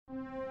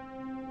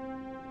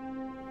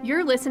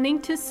You're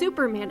listening to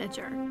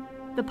SuperManager,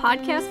 the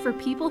podcast for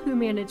people who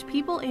manage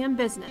people and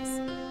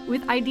business,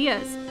 with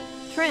ideas,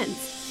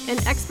 trends, and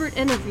expert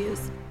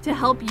interviews to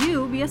help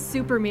you be a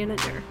super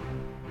manager.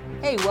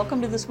 Hey, welcome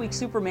to this week's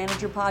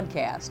SuperManager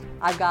podcast.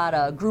 I've got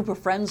a group of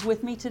friends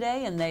with me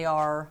today, and they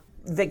are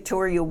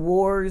Vickie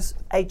Wors,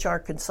 HR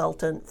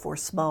consultant for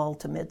small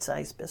to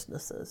mid-sized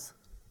businesses.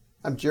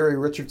 I'm Gerry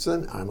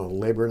Richardson. I'm a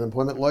labor and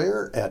employment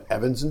lawyer at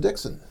Evans and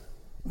Dixon.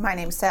 My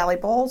name's Sally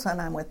Bowles, and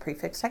I'm with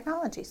Prefix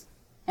Technologies.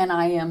 And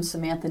I am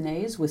Samantha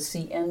Naes with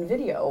CN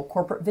Video,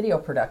 corporate video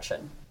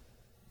production.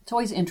 It's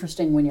always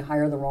interesting when you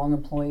hire the wrong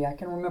employee. I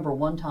can remember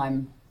one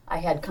time I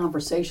had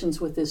conversations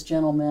with this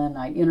gentleman.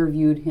 I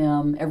interviewed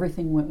him.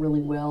 Everything went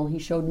really well. He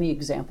showed me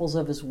examples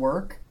of his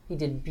work. He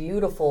did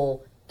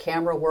beautiful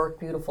camera work,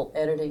 beautiful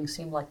editing,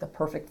 seemed like the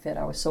perfect fit.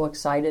 I was so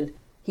excited.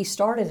 He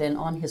started, and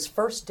on his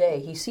first day,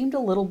 he seemed a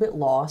little bit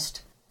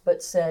lost,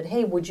 but said,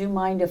 hey, would you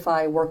mind if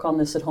I work on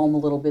this at home a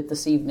little bit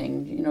this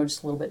evening? You know,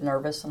 just a little bit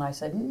nervous. And I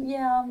said,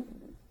 yeah,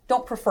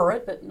 don't prefer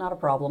it, but not a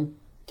problem.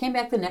 Came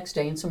back the next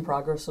day and some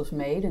progress was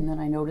made, and then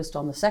I noticed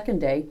on the second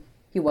day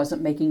he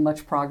wasn't making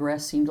much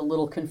progress, seemed a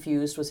little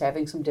confused, was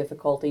having some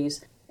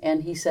difficulties.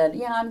 And he said,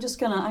 yeah, I'm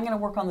gonna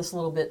work on this a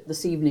little bit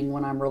this evening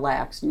when I'm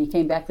relaxed. And he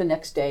came back the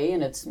next day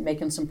and it's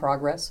making some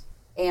progress.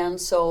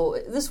 And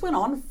so this went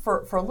on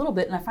for a little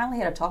bit, and I finally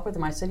had a talk with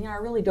him. I said, I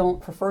really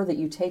don't prefer that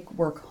you take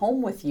work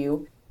home with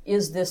you.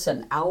 Is this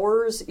an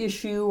hours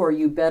issue? Are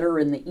you better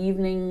in the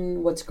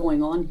evening? What's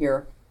going on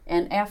here?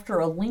 And after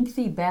a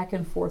lengthy back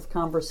and forth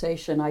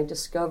conversation, I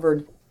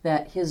discovered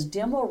that his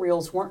demo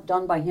reels weren't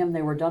done by him,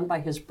 they were done by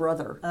his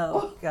brother.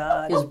 Oh,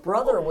 God. His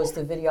brother was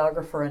the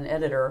videographer and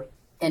editor,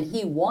 and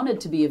he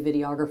wanted to be a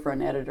videographer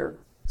and editor.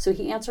 So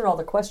he answered all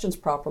the questions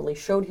properly,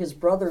 showed his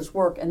brother's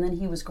work, and then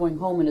he was going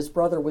home and his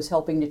brother was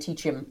helping to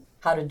teach him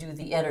how to do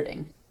the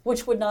editing,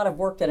 which would not have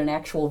worked at an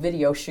actual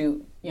video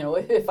shoot,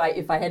 if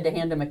I had to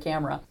hand him a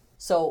camera.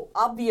 So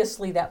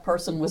obviously that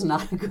person was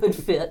not a good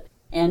fit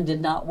and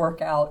did not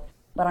work out.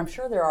 But I'm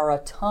sure there are a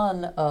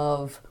ton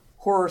of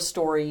horror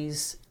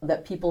stories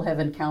that people have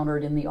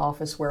encountered in the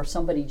office where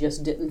somebody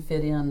just didn't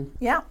fit in.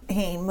 Yeah,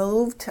 he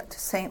moved to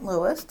St.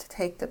 Louis to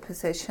take the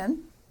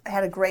position.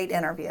 Had a great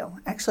interview.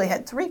 Actually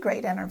had 3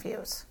 great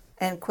interviews,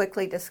 and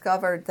quickly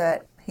discovered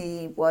that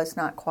he was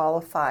not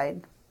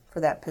qualified for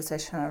that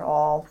position at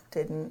all.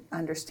 Didn't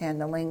understand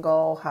the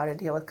lingo, how to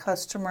deal with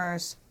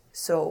customers.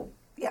 So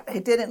yeah,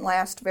 it didn't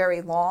last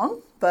very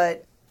long.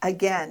 But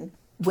again,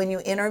 when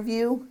you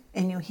interview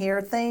and you hear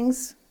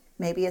things,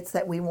 maybe it's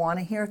that we want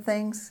to hear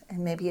things, and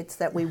maybe it's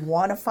that we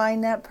want to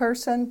find that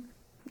person.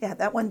 Yeah,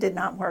 that one did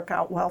not work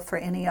out well for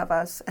any of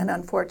us, and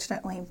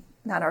unfortunately,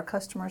 not our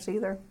customers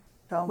either.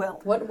 So, well,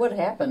 what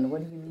happened?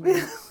 What do you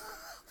mean?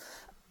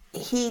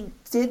 He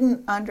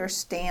didn't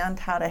understand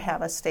how to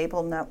have a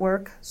stable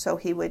network, so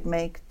he would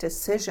make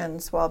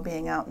decisions while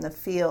being out in the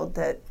field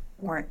that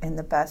weren't in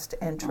the best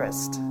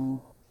interest. Oh.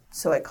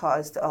 So it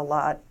caused a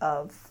lot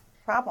of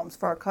problems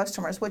for our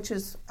customers, which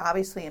is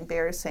obviously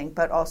embarrassing,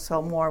 but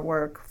also more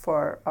work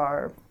for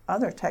our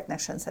other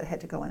technicians that had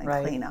to go in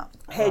and clean up.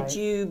 Had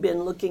you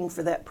been looking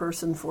for that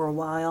person for a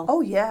while?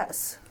 Oh,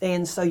 yes.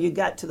 And so you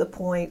got to the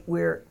point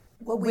where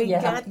we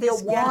got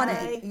this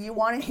guy. You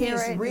want to hear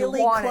He's it. really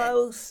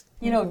close.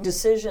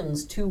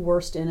 Decisions' 2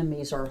 worst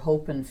enemies are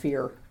hope and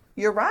fear.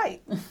 You're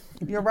right.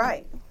 You're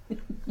right.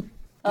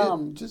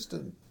 Just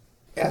to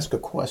ask a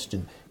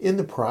question. In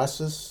the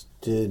process,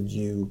 did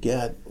you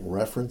get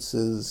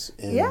references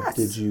and Yes.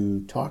 did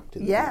you talk to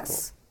the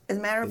Yes. As a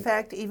matter of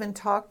fact, even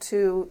talked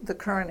to the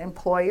current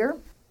employer.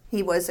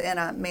 He was in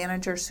a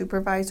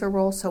manager-supervisor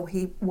role, so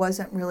he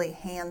wasn't really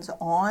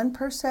hands-on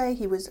per se.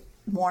 He was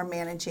more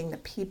managing the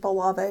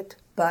people of it.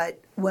 But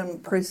when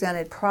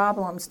presented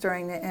problems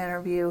during the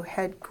interview,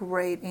 had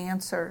great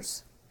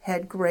answers,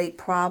 had great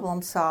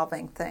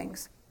problem-solving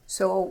things.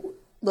 So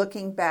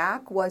looking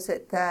back, was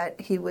it that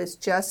he was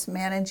just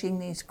managing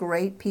these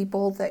great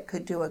people that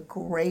could do a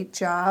great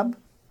job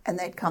and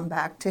they'd come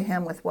back to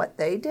him with what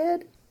they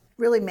did?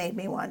 Really made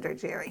me wonder,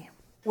 Gerry.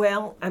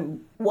 Well,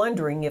 I'm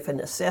wondering if an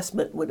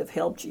assessment would have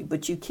helped you,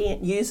 but you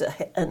can't use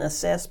an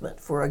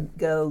assessment for a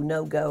go,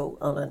 no-go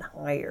on a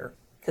hire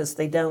because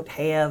they don't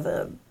have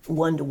a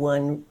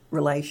one-to-one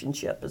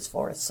relationship as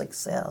far as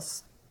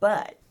success.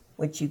 But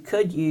what you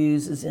could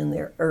use is in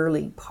their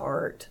early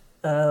part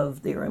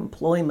of their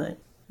employment,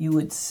 you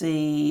would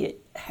see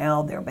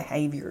how their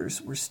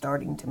behaviors were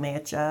starting to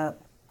match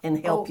up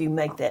and help you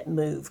make that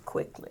move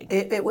quickly.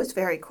 It was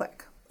very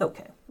quick.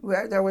 Okay.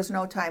 There was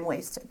no time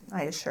wasted,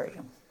 I assure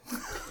you.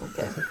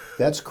 Okay.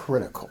 That's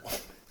critical.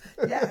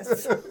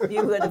 Yes.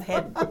 You would have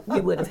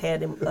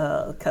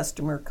had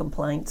customer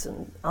complaints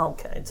and all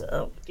kinds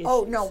of issues.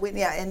 Oh, no,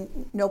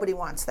 and nobody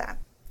wants that.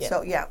 Yeah.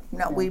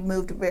 So, we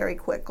moved very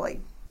quickly.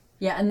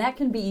 Yeah, and that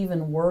can be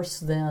even worse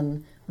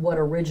than what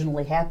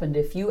originally happened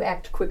if you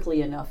act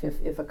quickly enough.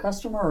 If a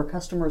customer or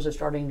customers are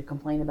starting to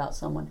complain about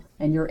someone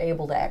and you're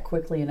able to act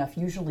quickly enough,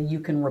 usually you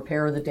can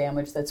repair the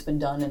damage that's been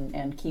done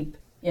and keep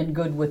in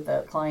good with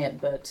the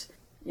client. But,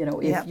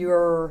 if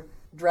you're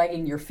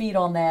dragging your feet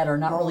on that or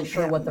not really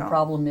sure what the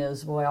problem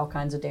is, boy, all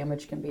kinds of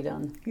damage can be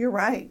done. You're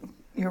right.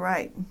 You're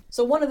right.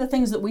 So one of the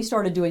things that we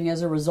started doing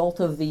as a result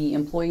of the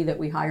employee that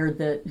we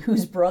hired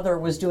whose brother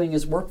was doing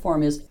his work for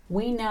him is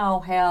we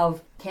now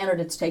have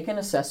candidates take an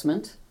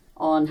assessment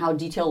on how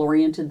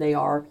detail-oriented they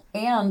are,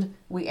 and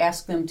we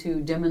ask them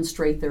to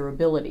demonstrate their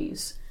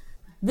abilities.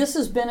 This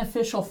is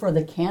beneficial for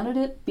the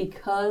candidate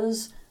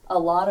because a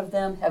lot of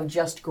them have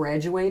just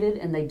graduated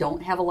and they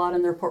don't have a lot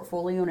in their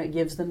portfolio, and it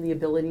gives them the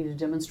ability to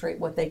demonstrate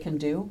what they can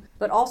do.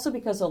 But also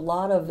because a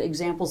lot of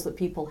examples that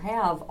people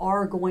have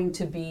are going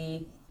to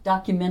be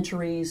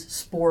documentaries,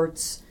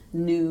 sports,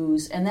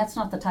 news, and that's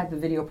not the type of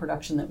video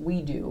production that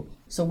we do.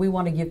 So we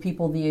want to give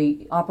people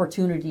the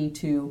opportunity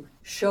to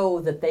show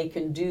that they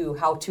can do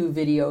how-to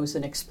videos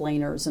and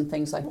explainers and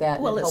things like that.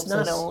 Well, it's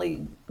not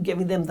only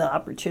giving them the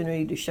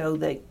opportunity to show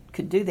they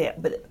could do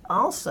that, but it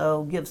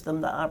also gives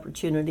them the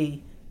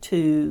opportunity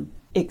to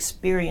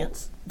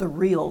experience the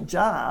real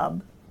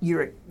job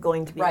you're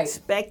going to be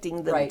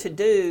expecting them to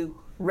do,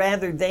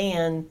 rather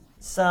than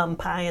some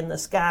pie in the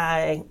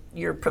sky.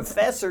 Your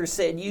professor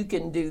said you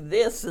can do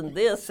this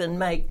and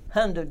make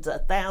hundreds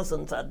of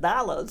thousands of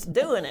dollars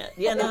doing it,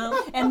 you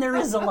know? And there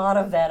is a lot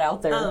of that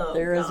out there. Oh,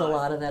 there is a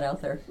lot of that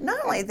out there.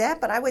 Not only that,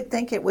 but I would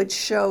think it would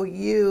show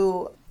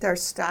you their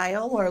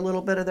style or a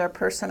little bit of their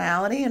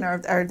personality, and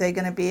are they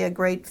going to be a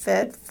great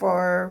fit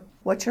for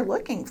what you're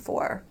looking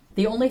for?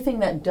 The only thing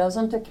that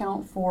doesn't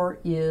account for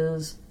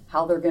is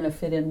how they're going to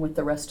fit in with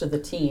the rest of the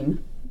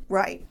team.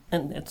 Right.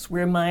 And that's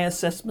where my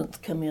assessments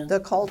come in. The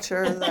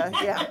culture,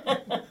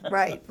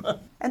 right.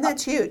 And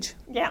that's huge.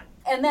 Yeah.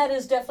 And that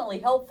is definitely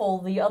helpful.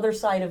 The other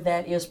side of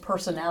that is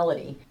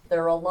personality.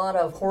 There are a lot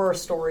of horror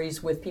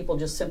stories with people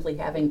just simply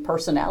having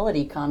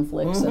personality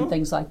conflicts and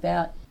things like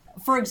that.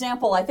 For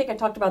example, I think I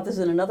talked about this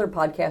in another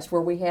podcast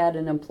where we had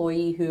an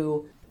employee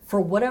who, for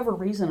whatever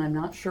reason, I'm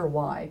not sure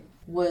why,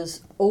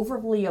 was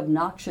overly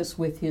obnoxious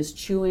with his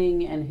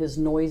chewing and his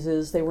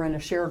noises. They were in a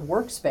shared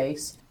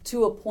workspace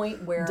to a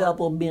point where...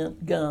 Double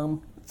mint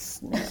gum.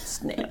 Snap,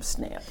 snap,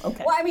 snap.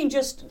 Okay. Well, I mean,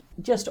 just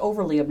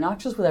overly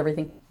obnoxious with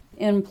everything.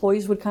 And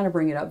employees would kind of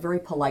bring it up very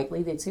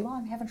politely. They'd say, well,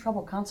 I'm having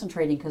trouble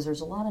concentrating because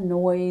there's a lot of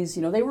noise.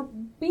 You know, they were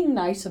being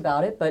nice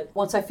about it. But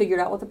once I figured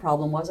out what the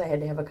problem was, I had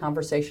to have a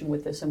conversation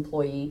with this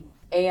employee.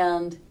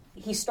 And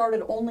he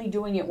started only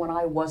doing it when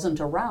I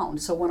wasn't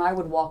around. So when I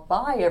would walk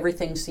by,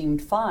 everything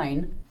seemed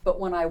fine. But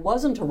when I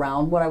wasn't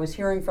around, what I was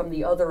hearing from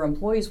the other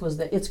employees was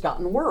that it's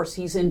gotten worse.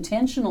 He's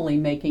intentionally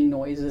making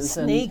noises.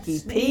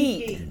 Sneaky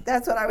Pete.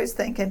 That's what I was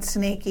thinking,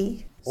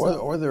 sneaky.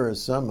 Or there are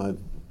some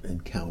I've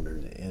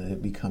encountered, and it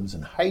becomes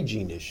an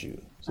hygiene issue.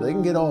 So they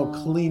can get all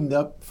cleaned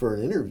up for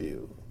an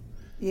interview.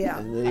 Yeah.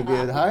 And they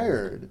get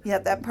hired. Yeah,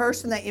 that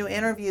person that you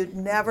interviewed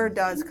never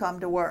does come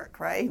to work,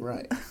 right?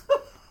 Right.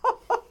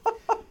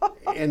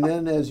 And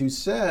then, as you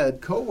said,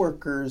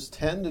 coworkers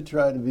tend to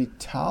try to be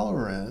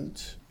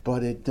tolerant,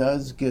 but it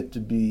does get to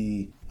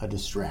be a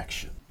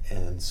distraction.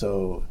 And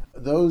so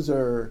those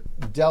are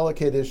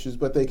delicate issues,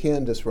 but they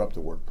can disrupt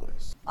the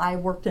workplace. I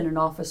worked in an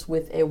office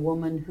with a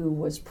woman who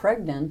was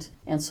pregnant,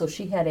 and so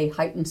she had a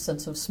heightened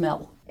sense of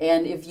smell.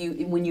 And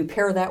when you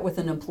pair that with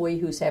an employee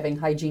who's having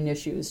hygiene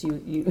issues,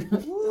 you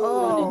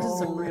run into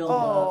some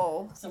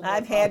real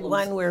I've had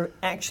one where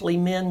actually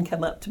men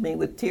come up to me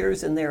with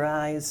tears in their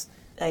eyes.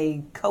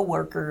 A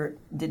coworker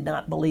did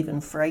not believe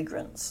in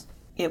fragrance.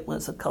 It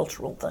was a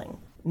cultural thing.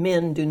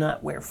 Men do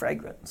not wear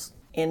fragrance.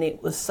 And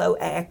it was so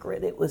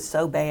accurate, it was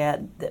so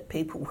bad that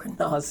people were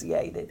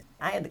nauseated.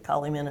 I had to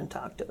call him in and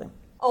talk to him.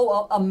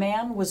 Oh, a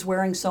man was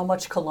wearing so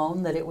much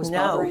cologne that it was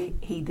bothering?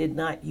 No, he did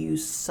not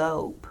use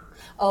soap.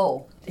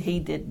 Oh. He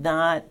did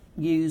not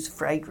use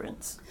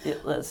fragrance.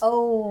 It was...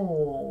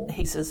 Oh.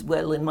 He says,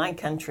 well, in my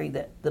country,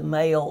 that the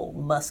male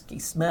musky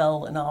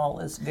smell and all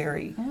is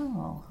very...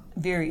 Oh.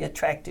 Very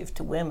attractive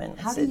to women.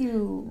 How do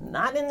you...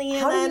 Not in the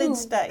United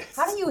States.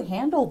 How do you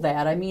handle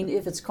that? I mean,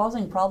 if it's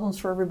causing problems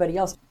for everybody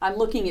else. I'm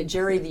looking at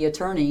Gerry, the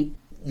attorney.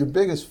 Your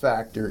biggest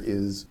factor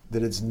is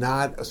that it's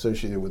not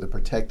associated with a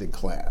protected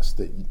class,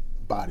 that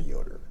body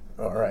odor.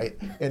 All right,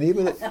 and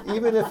even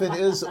if it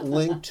is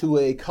linked to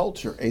a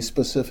culture, a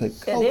specific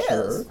culture, it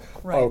is.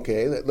 Right.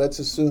 Okay, let's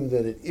assume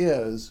that it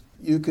is.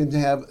 You can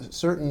have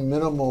certain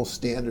minimal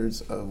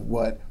standards of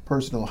what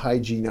personal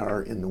hygiene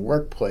are in the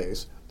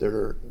workplace that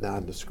are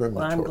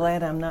non-discriminatory. Well, I'm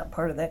glad I'm not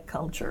part of that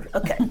culture.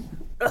 Okay.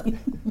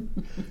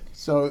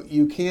 So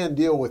you can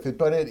deal with it,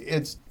 but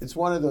it's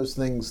one of those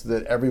things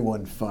that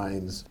everyone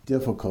finds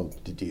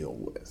difficult to deal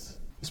with,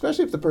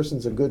 especially if the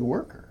person's a good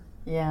worker.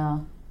 Yeah.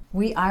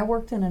 I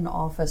worked in an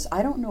office.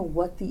 I don't know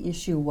what the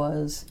issue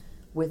was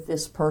with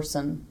this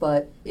person,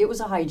 but it was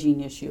a hygiene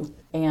issue.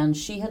 And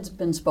she had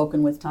been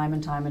spoken with time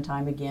and time and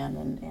time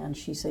again. And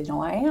she said, no,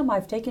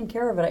 I've taken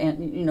care of it.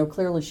 And,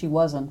 clearly she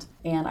wasn't.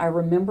 And I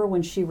remember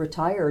when she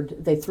retired,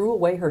 they threw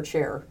away her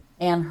chair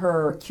and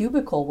her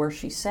cubicle where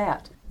she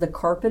sat. The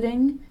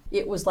carpeting,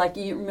 it was like,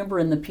 you remember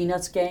in the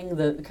Peanuts gang,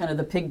 the kind of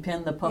the pig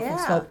pen, the puff and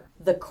stuff.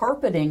 The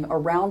carpeting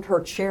around her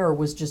chair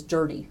was just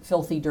dirty,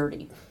 filthy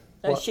dirty.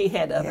 She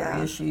had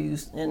other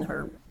issues in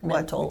her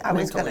mental I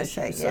was going to issues,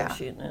 say, so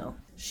she,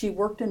 she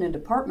worked in a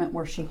department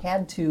where she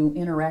had to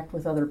interact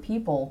with other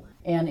people.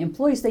 And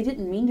employees, they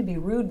didn't mean to be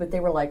rude, but they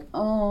were like,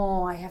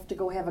 oh, I have to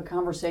go have a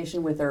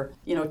conversation with her.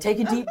 Take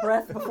a deep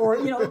breath before,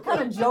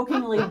 kind of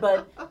jokingly,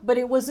 but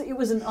it was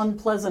an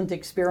unpleasant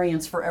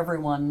experience for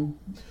everyone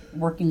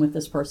working with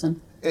this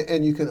person.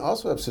 And you can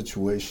also have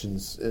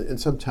situations, and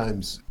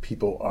sometimes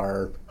people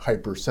are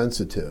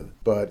hypersensitive,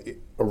 but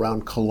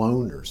around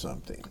cologne or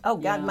something. Oh,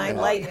 God, my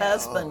late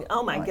husband.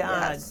 Oh, my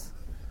God. Yes.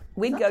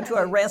 We'd go to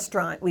a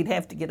restaurant, we'd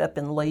have to get up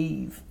and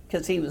leave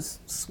because he was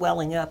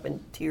swelling up and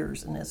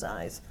tears in his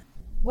eyes.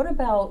 What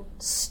about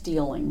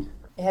stealing?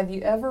 Have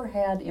you ever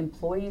had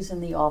employees in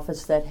the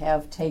office that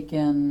have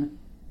taken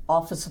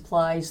office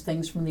supplies,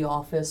 things from the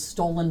office,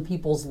 stolen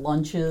people's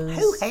lunches?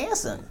 Who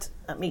hasn't?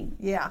 I mean,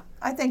 Yeah,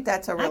 I think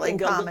that's a really I can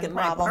go look common at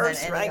my problem in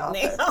purse any right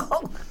office.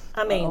 now.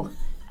 I mean,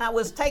 I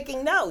was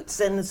taking notes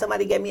and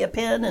somebody gave me a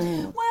pen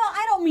and... Well,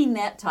 I don't mean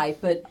that type,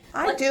 but...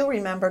 I do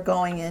remember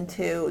going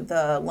into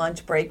the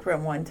lunch break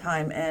room one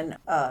time and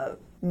a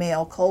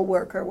male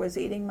co-worker was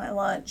eating my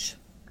lunch.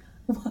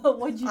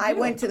 What'd you do? I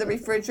went to the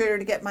refrigerator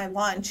to get my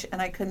lunch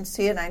and I couldn't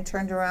see it and I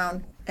turned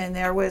around and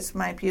there was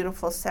my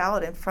beautiful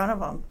salad in front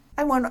of him.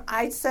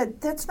 I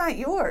said, that's not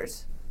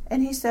yours.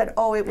 And he said,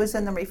 oh, it was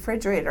in the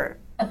refrigerator.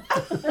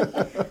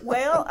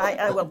 Well,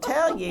 I will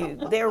tell you,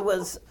 there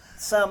was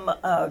some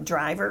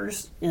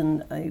drivers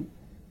in a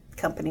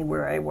company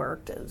where I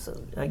worked as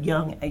a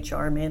young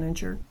HR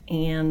manager,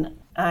 and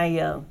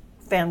I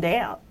found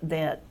out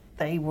that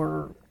they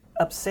were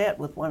upset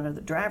with one of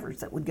the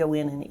drivers that would go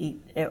in and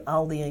eat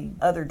all the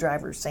other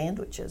drivers'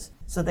 sandwiches.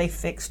 So they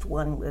fixed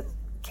one with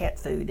cat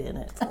food in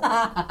it.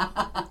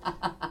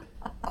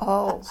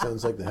 Oh,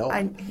 Sounds like the help.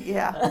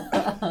 yeah.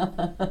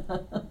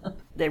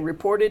 They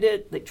reported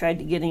it. They tried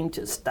to get him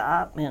to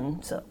stop,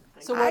 and so...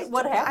 So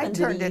what happened? I Did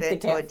turned he it eat the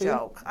into cat a food?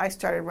 joke. I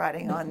started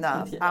writing on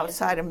the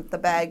outside of the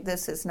bag,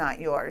 this is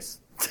not yours.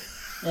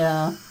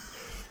 Yeah.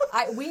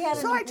 We had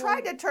So I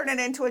tried to turn it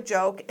into a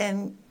joke,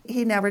 and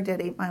he never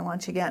did eat my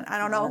lunch again. I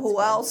don't know who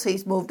else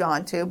he's moved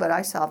on to, but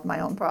I solved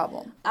my own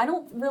problem. I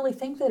don't really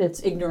think that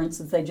it's ignorance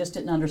that they just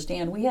didn't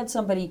understand. We had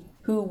somebody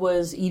who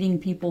was eating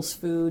people's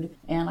food,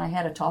 and I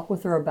had a talk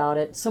with her about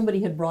it.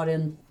 Somebody had brought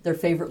in their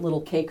favorite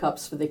little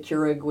K-cups for the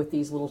Keurig with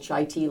these little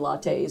chai tea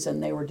lattes,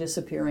 and they were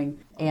disappearing.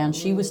 And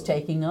she was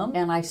taking them,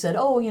 and I said,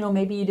 oh,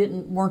 maybe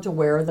you weren't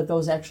aware that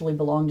those actually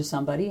belonged to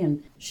somebody.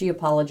 And she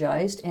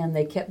apologized, and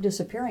they kept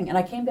disappearing. And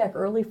I came back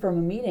early from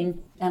a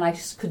meeting, and I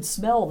could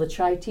smell the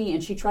chai tea,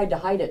 and she tried to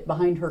hide it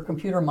behind her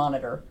computer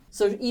monitor.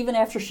 So even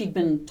after she'd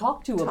been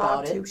talked to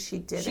about it,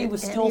 she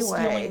was still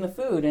stealing the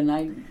food.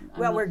 And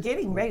Well, we're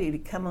getting ready to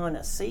come on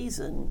a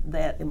season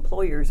that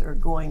employers are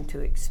going to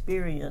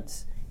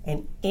experience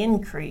an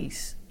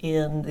increase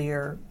in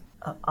their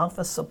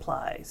office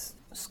supplies.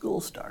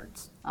 School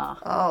starts.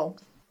 Oh,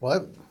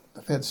 Well,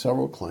 I've had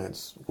several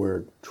clients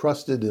where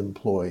trusted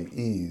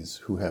employees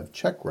who have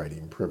check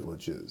writing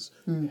privileges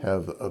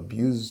have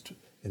abused,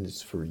 and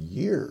it's for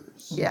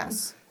years.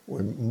 yes.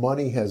 When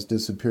money has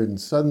disappeared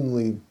and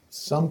suddenly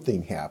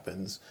something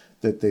happens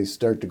that they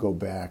start to go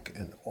back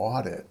and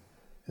audit,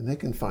 and they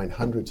can find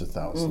hundreds of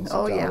thousands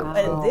of dollars. yeah.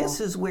 And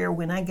this is where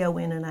when I go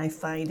in and I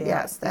find out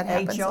Yes, that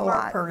happens HR a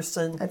lot.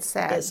 person That's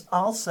sad. is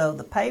also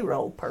the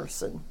payroll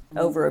person.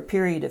 Over a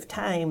period of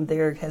time,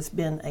 there has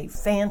been a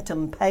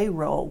phantom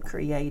payroll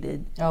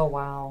created oh,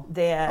 wow.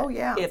 that Oh,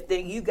 yeah. if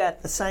you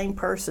got the same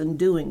person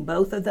doing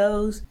both of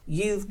those,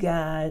 you've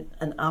got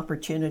an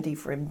opportunity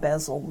for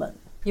embezzlement.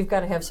 You've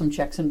got to have some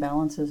checks and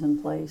balances in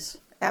place.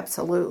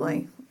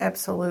 Absolutely.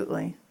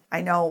 Absolutely.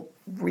 I know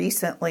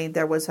recently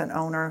there was an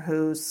owner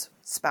whose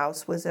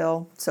spouse was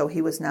ill, so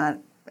he was not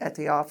at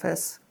the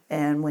office.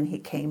 And when he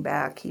came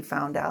back, he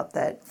found out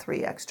that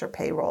 3 extra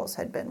payrolls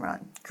had been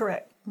run.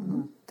 Correct.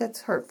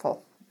 That's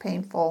hurtful,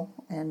 painful,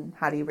 and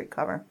how do you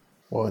recover?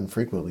 Well, and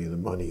frequently the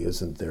money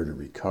isn't there to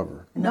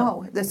recover.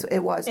 No, it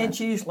wasn't. It's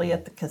usually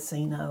at the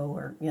casino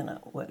or,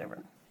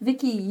 whatever.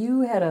 Vickie,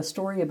 you had a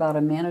story about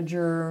a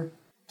manager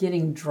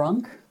getting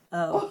drunk.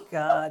 Oh,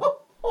 God.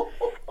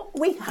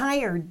 We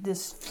hired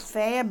this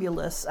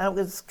fabulous, I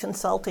was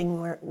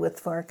consulting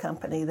for a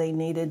company. They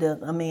needed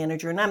a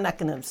manager, and I'm not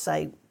going to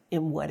say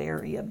in what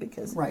area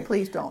because... Right.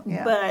 Please don't,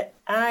 yeah. But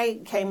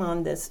I came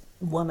on this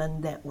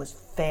woman that was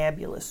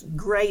fabulous,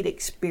 great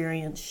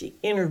experience. She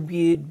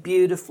interviewed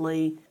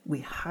beautifully.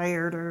 We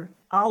hired her.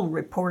 All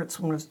reports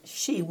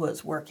she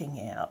was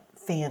working out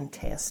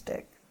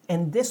fantastic.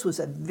 And this was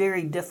a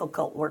very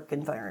difficult work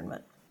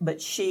environment,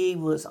 but she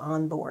was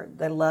on board.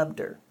 They loved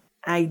her.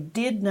 I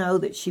did know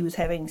that she was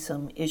having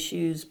some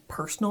issues,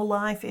 personal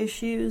life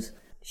issues.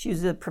 She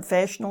was a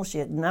professional. She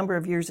had a number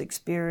of years'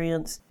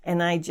 experience.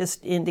 And I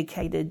just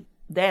indicated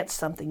that's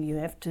something you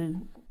have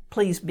to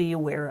please be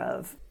aware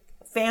of.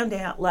 Found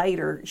out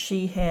later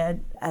she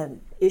had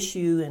an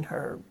issue in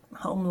her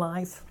home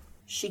life.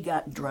 She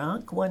got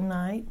drunk one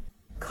night,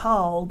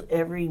 called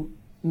every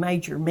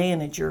major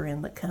manager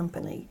in the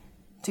company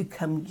to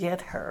come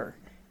get her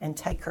and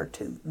take her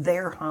to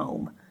their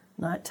home,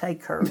 not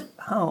take her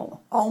home.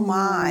 Oh,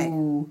 my.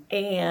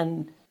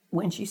 And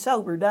when she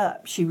sobered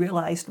up, she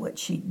realized what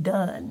she'd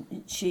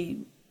done.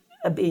 She,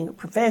 being a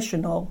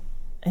professional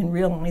and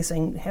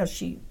realizing how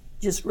she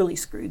just really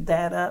screwed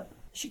that up,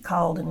 she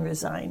called and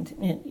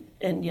resigned.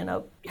 And you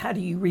know, how do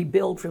you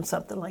rebuild from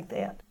something like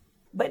that?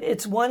 But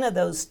it's one of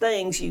those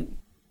things, you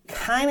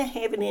kind of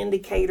have an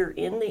indicator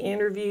in the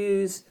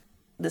interviews.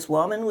 This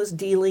woman was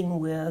dealing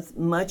with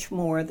much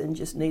more than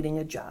just needing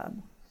a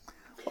job.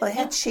 Well,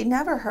 had she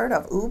never heard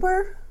of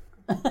Uber?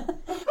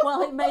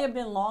 Well, it may have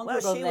been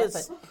longer than that,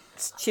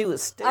 but she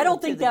was still I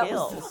don't think to the that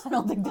gills. was. I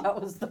don't think that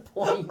was the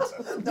point.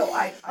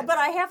 No, But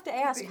I have to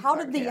ask, how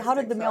did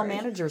the male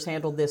managers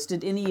handle this?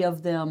 Did any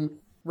of them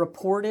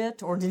report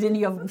it, or did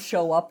any of them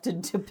show up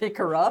to pick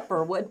her up,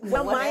 or what?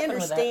 Well, what my happened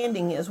with that?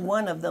 understanding is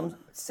one of them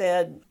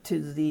said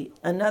to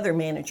another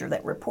manager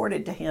that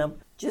reported to him,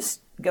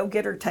 just go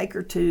get her, take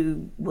her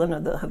to one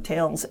of the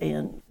hotels,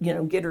 and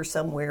get her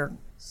somewhere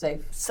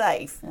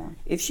safe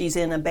if she's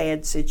in a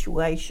bad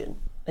situation.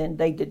 And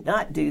they did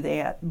not do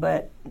that,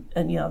 but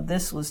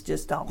this was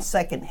just all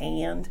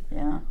secondhand.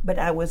 Yeah. But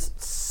I was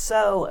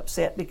so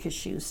upset because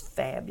she was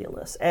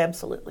fabulous,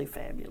 absolutely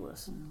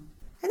fabulous.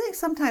 I think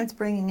sometimes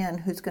bringing in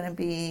who's going to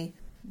be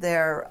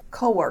their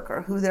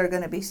coworker, who they're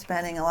going to be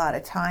spending a lot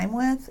of time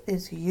with,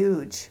 is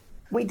huge.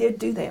 We did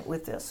do that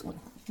with this one.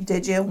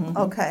 Did you? Mm-hmm.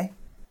 Okay.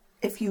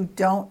 If you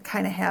don't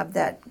kind of have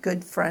that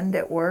good friend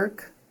at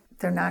work,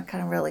 they're not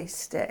going to really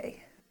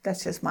stay.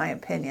 That's just my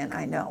opinion,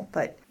 I know.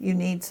 But you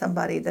need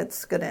somebody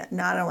that's going to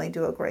not only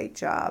do a great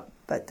job,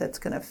 but that's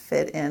going to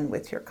fit in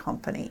with your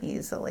company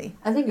easily.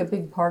 I think a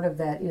big part of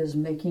that is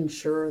making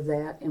sure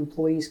that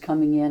employees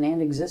coming in and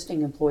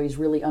existing employees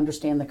really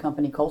understand the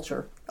company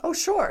culture. Oh,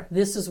 sure.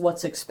 This is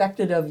what's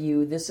expected of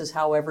you. This is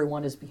how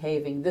everyone is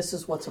behaving. This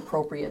is what's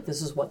appropriate.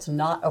 This is what's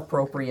not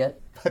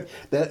appropriate.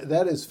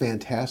 That is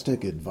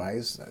fantastic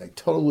advice. I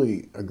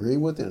totally agree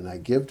with it, and I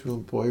give to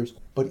employers.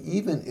 But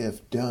even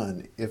if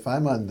done, if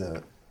I'm on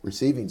the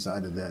receiving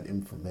side of that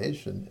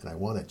information and I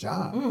want a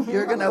job,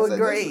 You're going to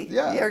agree.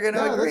 You're going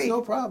to agree. That's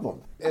no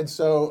problem. And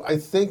so I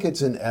think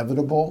it's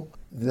inevitable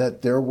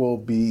that there will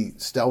be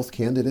stealth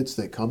candidates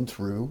that come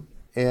through,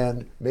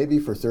 and maybe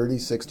for 30,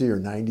 60, or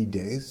 90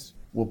 days,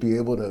 we'll be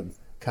able to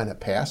kind of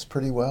pass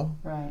pretty well.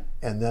 Right.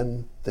 And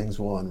then things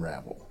will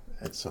unravel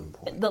at some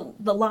point.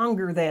 The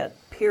longer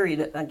that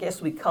period, I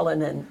guess we call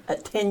it an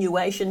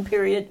attenuation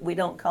period. We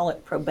don't call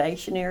it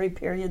probationary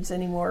periods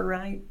anymore,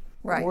 right?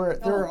 Right.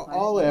 They're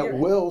all at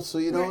will, so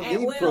you don't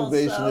need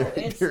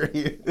probationary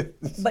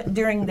periods. But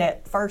during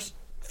that first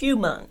few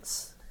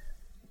months,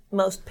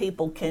 most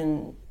people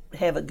can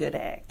have a good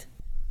act.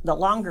 The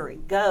longer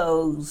it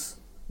goes,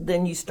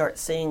 then you start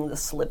seeing the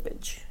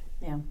slippage.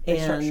 Yeah,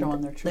 they start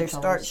showing their true colors. They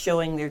start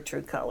showing their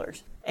true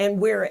colors. And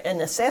where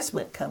an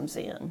assessment comes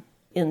in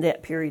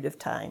that period of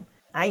time,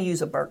 I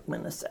use a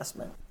Berkman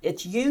assessment.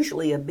 It's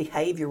usually a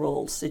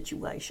behavioral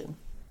situation.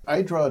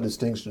 I draw a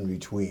distinction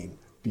between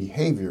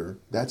behavior,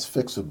 that's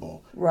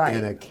fixable, Right.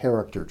 and a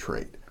character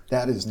trait.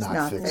 That is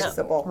not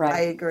fixable. Right. I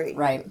agree.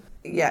 Right.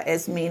 Yeah,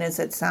 as mean as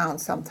it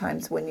sounds,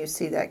 sometimes when you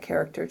see that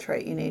character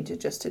trait, you need to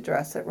just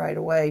address it right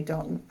away.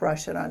 Don't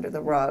brush it under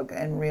the rug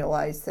and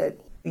realize that,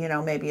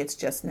 maybe it's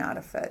just not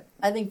a fit.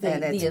 I think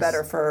and it's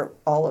better for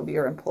all of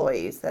your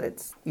employees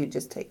that you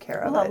just take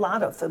care of it. A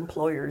lot of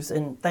employers,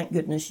 and thank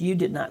goodness you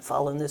did not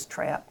fall in this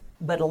trap,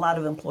 but a lot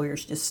of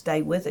employers just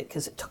stay with it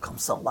because it took them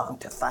so long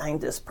to find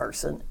this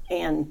person.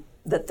 And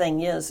the thing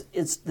is,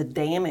 it's the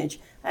damage.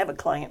 I have a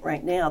client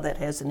right now that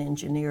has an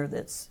engineer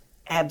that's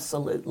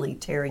absolutely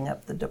tearing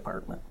up the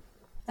department.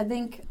 I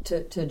think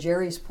to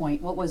Gerry's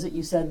point, what was it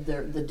you said,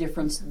 the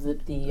difference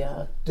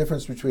that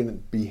difference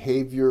between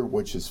behavior,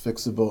 which is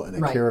fixable, and a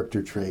Right.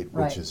 character trait,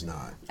 which Right. is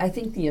not. I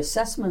think the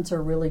assessments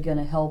are really going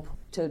to help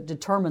to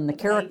determine the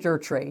character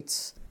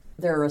traits.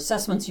 There are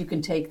assessments you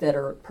can take that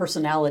are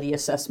personality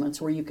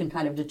assessments where you can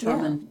kind of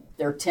determine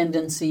their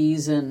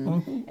tendencies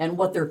and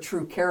what their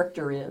true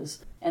character is.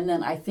 And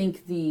then I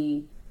think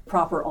the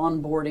proper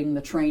onboarding,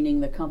 the training,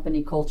 the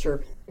company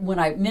culture. When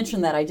I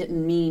mentioned that, I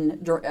didn't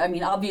mean,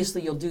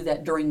 obviously you'll do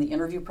that during the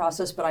interview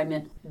process, but I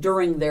meant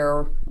during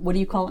their, what do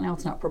you call it now?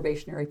 It's not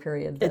probationary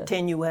period.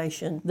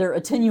 Attenuation. Their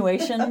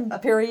attenuation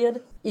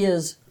period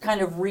is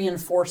kind of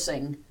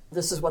reinforcing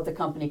this is what the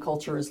company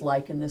culture is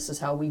like, and this is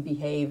how we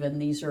behave,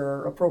 and these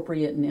are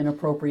appropriate and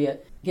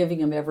inappropriate, giving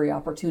them every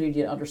opportunity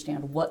to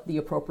understand what the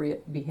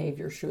appropriate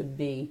behavior should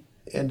be.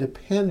 And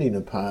depending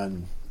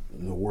upon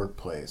the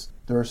workplace,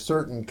 there are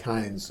certain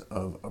kinds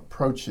of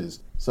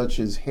approaches, such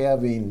as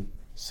having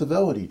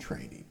civility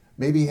training,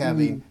 maybe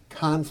having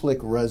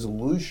conflict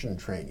resolution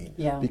training,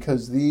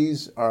 because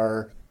these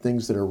are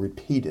things that are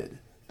repeated,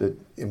 that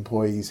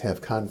employees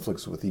have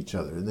conflicts with each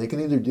other, and they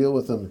can either deal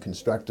with them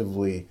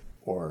constructively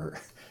or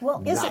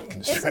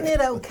isn't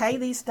it okay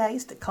these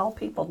days to call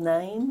people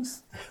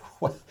names?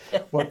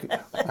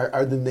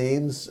 Are the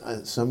names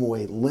in some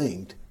way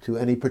linked to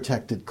any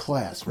protected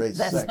class, race,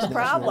 That's sex, the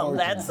problem.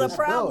 national That's origin, the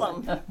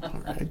problem. All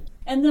right.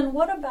 And then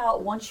what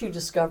about once you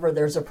discover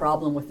there's a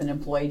problem with an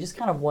employee, just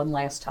kind of one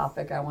last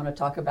topic I want to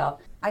talk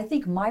about. I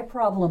think my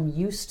problem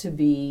used to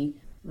be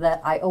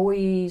that I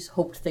always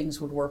hoped things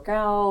would work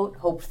out,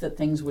 hoped that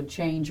things would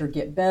change or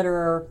get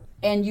better.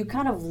 And you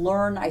kind of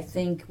learn, I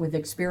think, with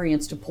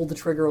experience to pull the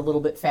trigger a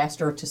little bit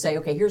faster to say,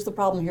 okay, here's the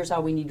problem, here's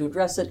how we need to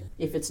address it.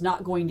 If it's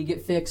not going to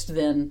get fixed,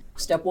 then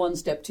step 1,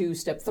 step 2,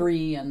 step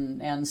 3,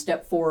 and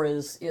step 4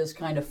 is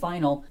kind of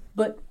final.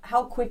 But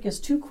how quick is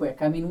too quick?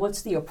 I mean,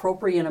 what's the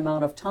appropriate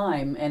amount of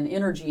time and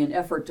energy and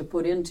effort to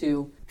put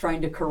into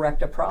trying to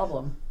correct a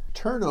problem?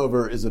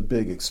 Turnover is a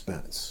big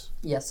expense.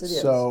 Yes, it is.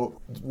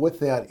 So with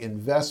that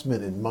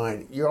investment in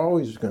mind, you're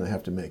always going to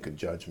have to make a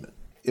judgment.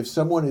 If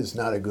someone is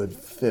not a good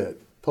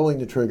fit, pulling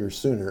the trigger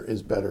sooner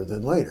is better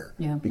than later,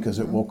 because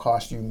it will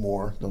cost you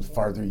more the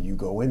farther you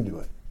go into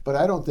it. But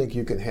I don't think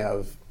you can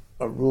have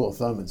a rule of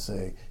thumb and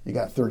say, you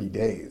got 30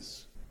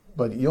 days,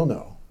 but you'll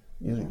know.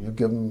 You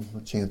give them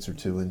a chance or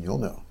two and you'll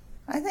know.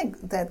 I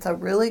think that's a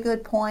really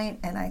good point,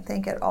 and I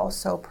think it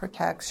also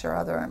protects your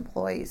other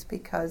employees,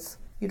 because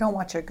you don't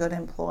want your good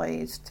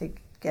employees to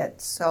get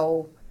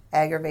so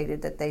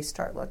aggravated that they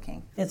start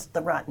looking. It's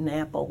the rotten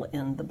apple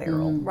in the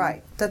barrel.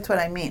 Right. That's what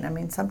I mean. I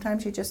mean,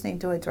 sometimes you just need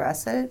to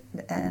address it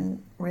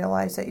and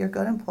realize that your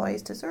good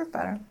employees deserve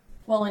better.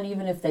 Well, and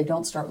even if they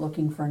don't start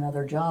looking for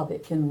another job,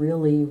 it can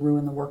really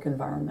ruin the work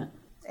environment.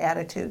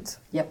 Attitudes.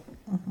 Yep.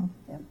 Mm-hmm.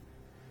 Yep.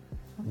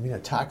 You mean a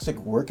toxic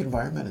work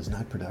environment is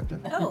not productive?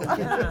 Oh,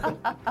 yeah.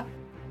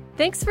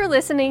 Thanks for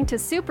listening to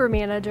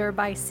SuperManager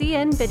by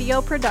CN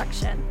Video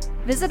Production.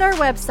 Visit our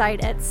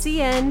website at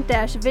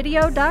cn-video.com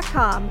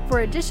for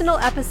additional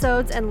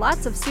episodes and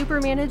lots of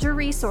SuperManager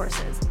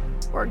resources,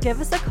 or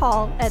give us a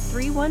call at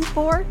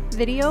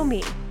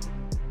 314-VIDEO-ME.